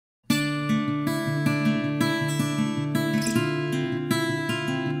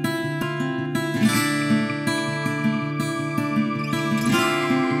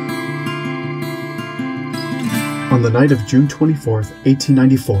On the night of June 24,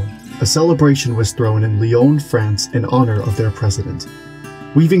 1894, a celebration was thrown in Lyon, France in honor of their president.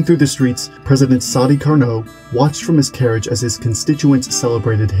 Weaving through the streets, President Sadi Carnot watched from his carriage as his constituents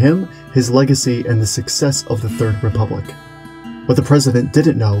celebrated him, his legacy, and the success of the Third Republic. What the president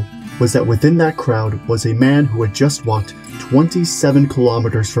didn't know was that within that crowd was a man who had just walked 27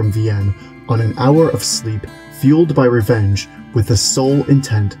 kilometers from Vienna on an hour of sleep, fueled by revenge, with the sole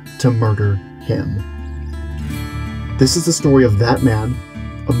intent to murder him. This is the story of that man,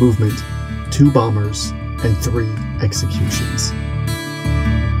 a movement, 2 bombers, and 3 executions.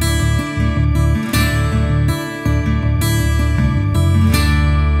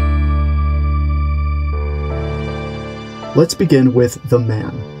 Let's begin with the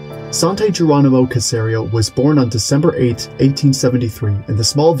man. Sante Geronimo Caserio was born on December 8, 1873 in the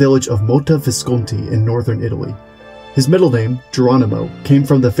small village of Mota Visconti in northern Italy. His middle name, Geronimo, came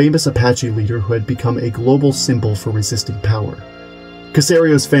from the famous Apache leader who had become a global symbol for resisting power.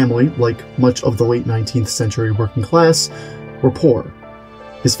 Caserio's family, like much of the late 19th century working class, were poor.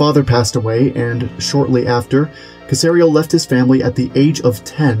 His father passed away, and shortly after, Caserio left his family at the age of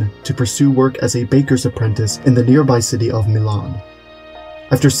 10 to pursue work as a baker's apprentice in the nearby city of Milan.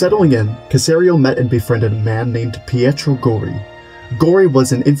 After settling in, Caserio met and befriended a man named Pietro Gori. Gori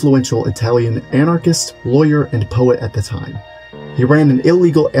was an influential Italian anarchist, lawyer, and poet at the time. He ran an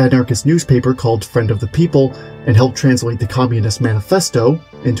illegal anarchist newspaper called Friend of the People and helped translate the Communist Manifesto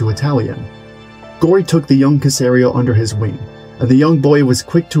into Italian. Gori took the young Caserio under his wing, and the young boy was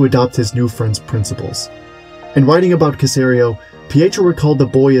quick to adopt his new friend's principles. In writing about Caserio, Pietro recalled the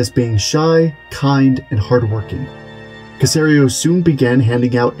boy as being shy, kind, and hardworking. Caserio soon began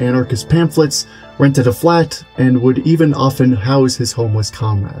handing out anarchist pamphlets, rented a flat, and would even often house his homeless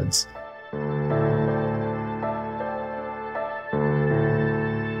comrades.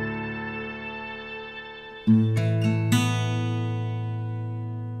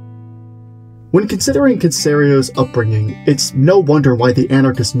 When considering Caserio's upbringing, it's no wonder why the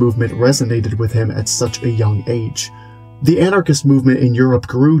anarchist movement resonated with him at such a young age. The anarchist movement in Europe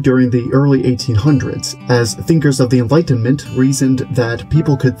grew during the early 1800s, as thinkers of the Enlightenment reasoned that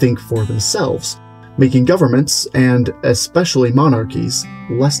people could think for themselves, making governments, and especially monarchies,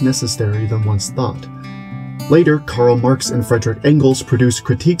 less necessary than once thought. Later, Karl Marx and Friedrich Engels produced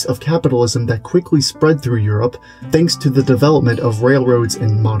critiques of capitalism that quickly spread through Europe thanks to the development of railroads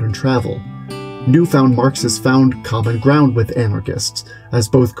and modern travel. Newfound Marxists found common ground with anarchists, as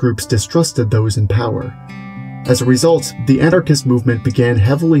both groups distrusted those in power. As a result, the anarchist movement began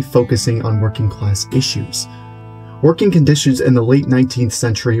heavily focusing on working-class issues. Working conditions in the late 19th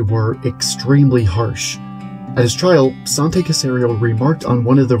century were extremely harsh. At his trial, Sante Caserio remarked on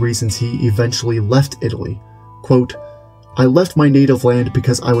one of the reasons he eventually left Italy. Quote, "I left my native land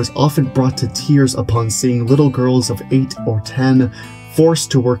because I was often brought to tears upon seeing little girls of 8 or 10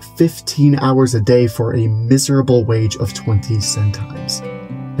 forced to work 15 hours a day for a miserable wage of 20 centimes."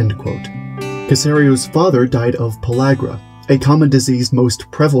 End quote. Caserio's father died of pellagra, a common disease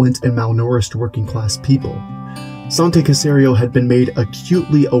most prevalent in malnourished working-class people. Sante Caserio had been made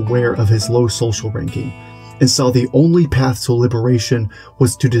acutely aware of his low social ranking, and saw the only path to liberation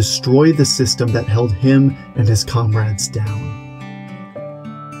was to destroy the system that held him and his comrades down.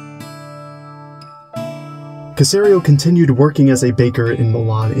 Caserio continued working as a baker in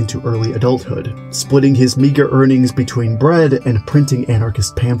Milan into early adulthood, splitting his meager earnings between bread and printing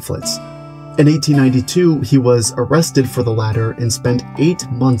anarchist pamphlets. In 1892, he was arrested for the latter and spent 8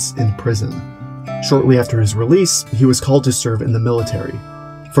 months in prison. Shortly after his release, he was called to serve in the military.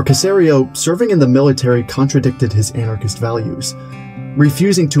 For Caserio, serving in the military contradicted his anarchist values.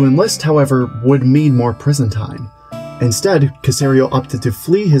 Refusing to enlist, however, would mean more prison time. Instead, Caserio opted to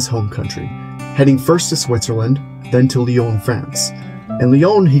flee his home country, heading first to Switzerland, then to Lyon, France. In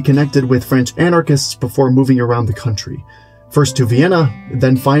Lyon, he connected with French anarchists before moving around the country. First to Vienna,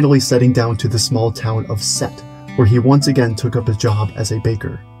 then finally setting down to the small town of Sète, where he once again took up a job as a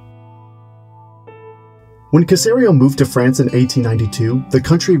baker. When Caserio moved to France in 1892, the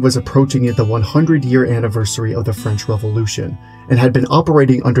country was approaching the 100-year anniversary of the French Revolution, and had been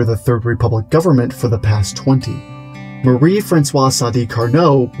operating under the Third Republic government for the past 20. Marie-François Sadi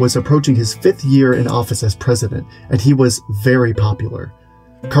Carnot was approaching his 5th year in office as president, and he was very popular.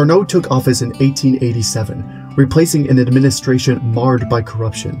 Carnot took office in 1887, replacing an administration marred by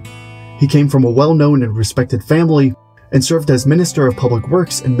corruption. He came from a well-known and respected family, and served as Minister of Public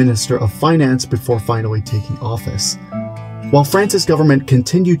Works and Minister of Finance before finally taking office. While France's government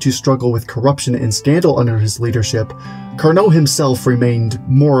continued to struggle with corruption and scandal under his leadership, Carnot himself remained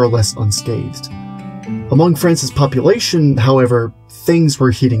more or less unscathed. Among France's population, however, things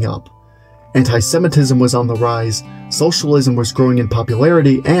were heating up. Anti-Semitism was on the rise, socialism was growing in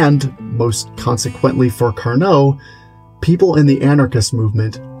popularity, and, most consequently for Carnot, people in the anarchist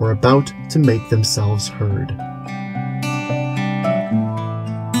movement were about to make themselves heard.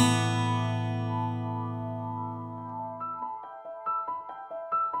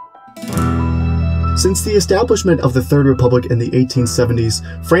 Since the establishment of the Third Republic in the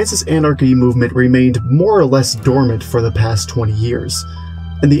 1870s, France's anarchy movement remained more or less dormant for the past 20 years.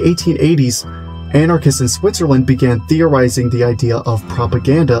 In the 1880s, anarchists in Switzerland began theorizing the idea of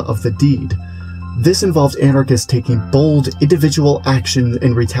propaganda of the deed. This involved anarchists taking bold, individual action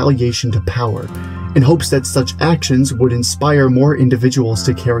in retaliation to power, in hopes that such actions would inspire more individuals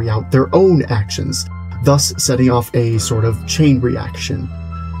to carry out their own actions, thus setting off a sort of chain reaction.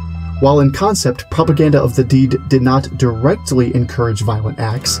 While in concept, propaganda of the deed did not directly encourage violent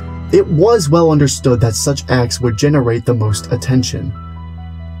acts, it was well understood that such acts would generate the most attention.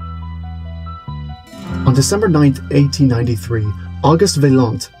 On December 9, 1893, Auguste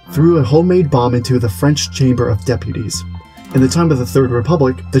Vaillant threw a homemade bomb into the French Chamber of Deputies. In the time of the Third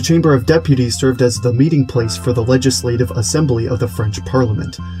Republic, the Chamber of Deputies served as the meeting place for the Legislative Assembly of the French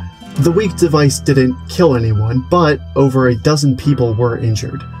Parliament. The weak device didn't kill anyone, but over a dozen people were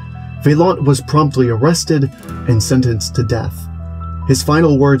injured. Vaillant was promptly arrested and sentenced to death. His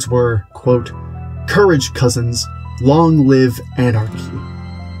final words were, quote, "Courage, cousins, long live anarchy,"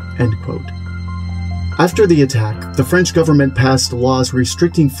 end quote. After the attack, the French government passed laws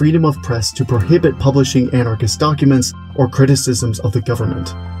restricting freedom of press to prohibit publishing anarchist documents or criticisms of the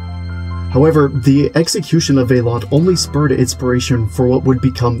government. However, the execution of Vaillant only spurred inspiration for what would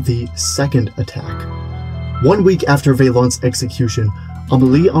become the second attack. 1 week after Vaillant's execution,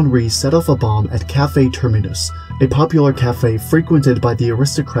 Amélie Henry set off a bomb at Café Terminus, a popular cafe frequented by the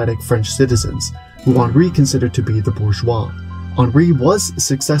aristocratic French citizens, who Henri considered to be the bourgeois. Henri was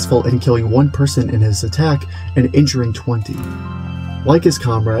successful in killing 1 person in his attack and injuring 20. Like his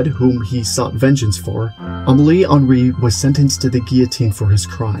comrade, whom he sought vengeance for, Amélie Henry was sentenced to the guillotine for his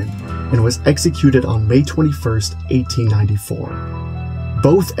crime, and was executed on May 21, 1894.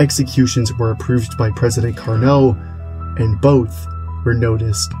 Both executions were approved by President Carnot, and both were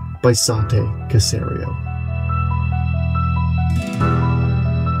noticed by Sante Caserio.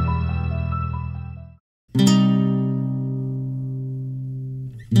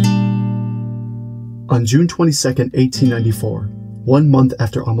 On June 22, 1894, 1 month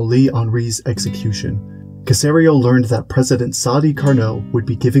after Amélie Henry's execution, Caserio learned that President Sadi Carnot would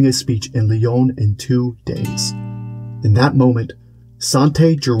be giving a speech in Lyon in 2 days. In that moment,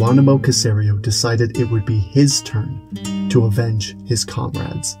 Sante Geronimo Caserio decided it would be his turn to avenge his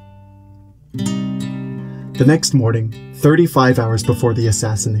comrades. The next morning, 35 hours before the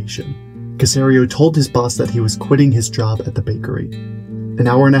assassination, Caserio told his boss that he was quitting his job at the bakery. An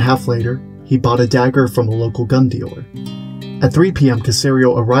hour and a half later, he bought a dagger from a local gun dealer. At 3 p.m.,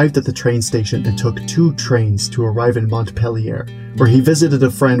 Caserio arrived at the train station and took 2 trains to arrive in Montpellier, where he visited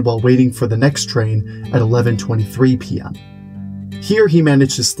a friend while waiting for the next train at 11:23 p.m. Here he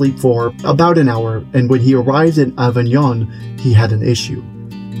managed to sleep for about an hour, and when he arrived in Avignon, he had an issue.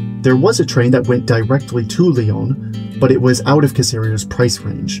 There was a train that went directly to Lyon, but it was out of Caserio's price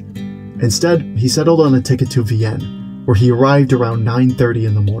range. Instead, he settled on a ticket to Vienne, where he arrived around 9:30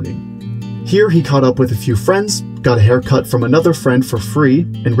 in the morning. Here he caught up with a few friends, got a haircut from another friend for free,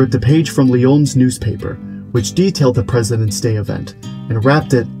 and ripped a page from Lyon's newspaper, which detailed the President's Day event, and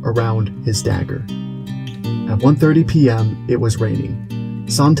wrapped it around his dagger. At 1:30 p.m., it was raining.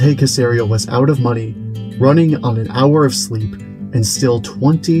 Sante Caserio was out of money, running on an hour of sleep, and still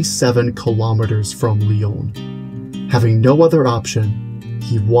 27 kilometers from Lyon. Having no other option,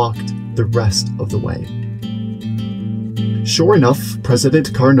 he walked the rest of the way. Sure enough,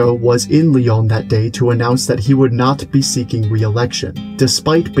 President Carnot was in Lyon that day to announce that he would not be seeking re-election,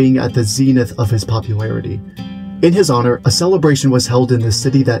 despite being at the zenith of his popularity. In his honor, a celebration was held in the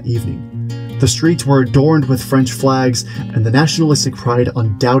city that evening. The streets were adorned with French flags, and the nationalistic pride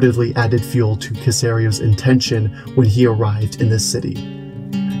undoubtedly added fuel to Caserio's intention when he arrived in the city.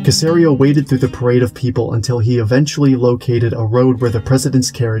 Caserio waited through the parade of people until he eventually located a road where the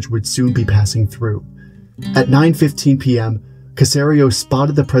president's carriage would soon be passing through. At 9:15 p.m., Caserio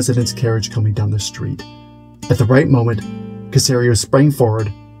spotted the president's carriage coming down the street. At the right moment, Caserio sprang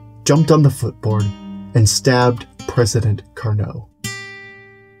forward, jumped on the footboard, and stabbed President Carnot.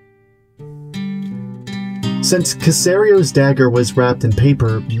 Since Caserio's dagger was wrapped in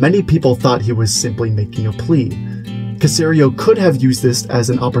paper, many people thought he was simply making a plea. Caserio could have used this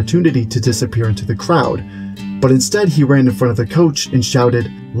as an opportunity to disappear into the crowd, but instead he ran in front of the coach and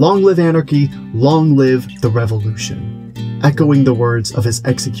shouted, "Long live anarchy, long live the revolution." echoing the words of his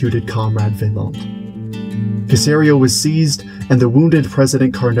executed comrade Vaillant. Caserio was seized, and the wounded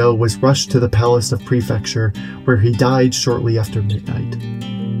President Carnot was rushed to the Palace of Prefecture, where he died shortly after midnight.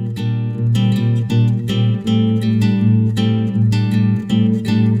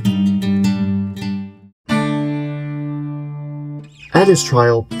 At his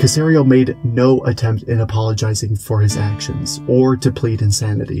trial, Caserio made no attempt in apologizing for his actions, or to plead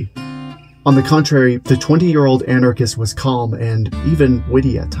insanity. On the contrary, the 20-year-old anarchist was calm and even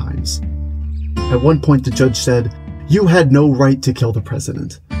witty at times. At one point, the judge said, "You had no right to kill the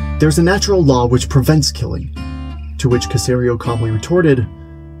president. There's a natural law which prevents killing." To which Caserio calmly retorted,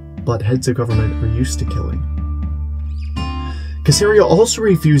 "But heads of government are used to killing." Caserio also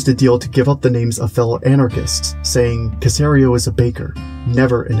refused a deal to give up the names of fellow anarchists, saying Caserio is a baker,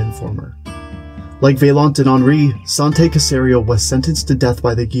 never an informer. Like Vaillant and Henri, Santé Caserio was sentenced to death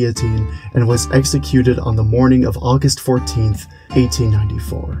by the guillotine and was executed on the morning of August 14th,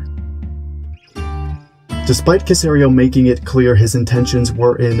 1894. Despite Caserio making it clear his intentions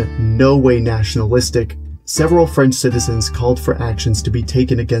were in no way nationalistic, several French citizens called for actions to be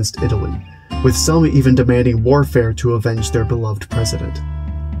taken against Italy, with some even demanding warfare to avenge their beloved president.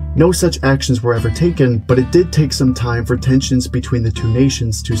 No such actions were ever taken, but it did take some time for tensions between the two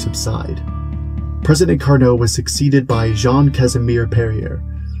nations to subside. President Carnot was succeeded by Jean-Casimir Perier,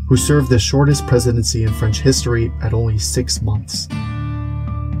 who served the shortest presidency in French history at only 6 months.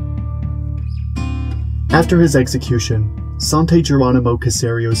 After his execution, Santé Geronimo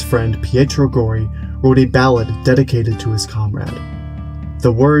Caserio's friend Pietro Gori wrote a ballad dedicated to his comrade.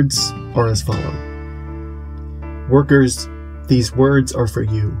 The words are as follow: "Workers, these words are for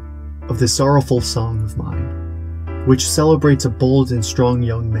you, of the sorrowful song of mine, which celebrates a bold and strong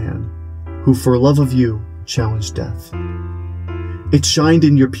young man, who for love of you challenged death. It shined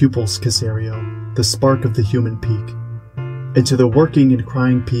in your pupils, Caserio, the spark of the human peak, and to the working and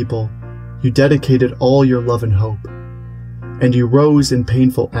crying people you dedicated all your love and hope, and you rose in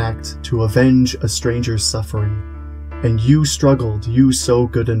painful act to avenge a stranger's suffering, and you struggled, you so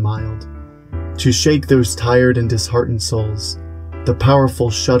good and mild, to shake those tired and disheartened souls. The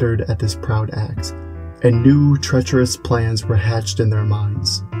powerful shuddered at this proud act, and new treacherous plans were hatched in their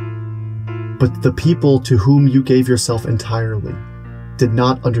minds. But the people to whom you gave yourself entirely did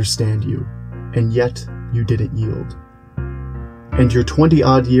not understand you, and yet you didn't yield. And your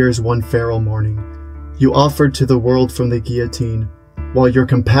 20-odd years one feral morning, you offered to the world from the guillotine, while your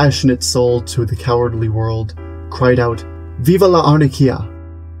compassionate soul to the cowardly world cried out, 'Viva la Anarchia!'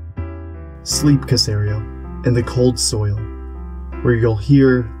 Sleep, Caserio, in the cold soil, where you'll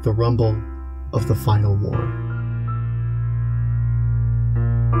hear the rumble of the final war."